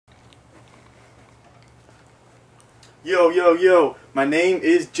Yo, yo, yo, my name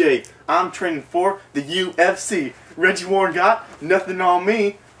is Jake. I'm training for the UFC. Reggie Warren got nothing on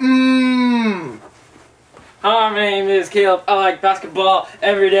me. Hi, my name is Caleb. I like basketball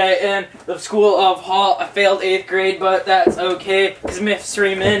every day in the School of Hall. I failed 8th grade, but that's okay, because Miss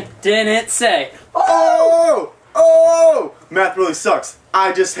Freeman didn't say. Oh! Math really sucks.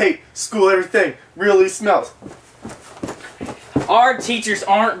 I just hate school. Everything really smells. Our teachers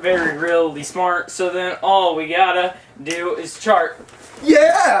aren't really smart, so then all we gotta do is chart.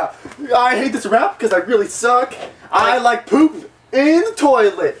 Yeah! I hate this rap because I really suck. I like poop in the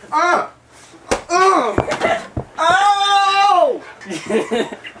toilet. Ow!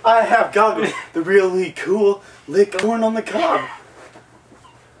 I have goggles. The really cool lick corn on the cob.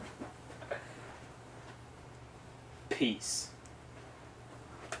 Peace.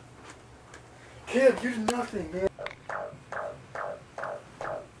 Kid, you did nothing, man.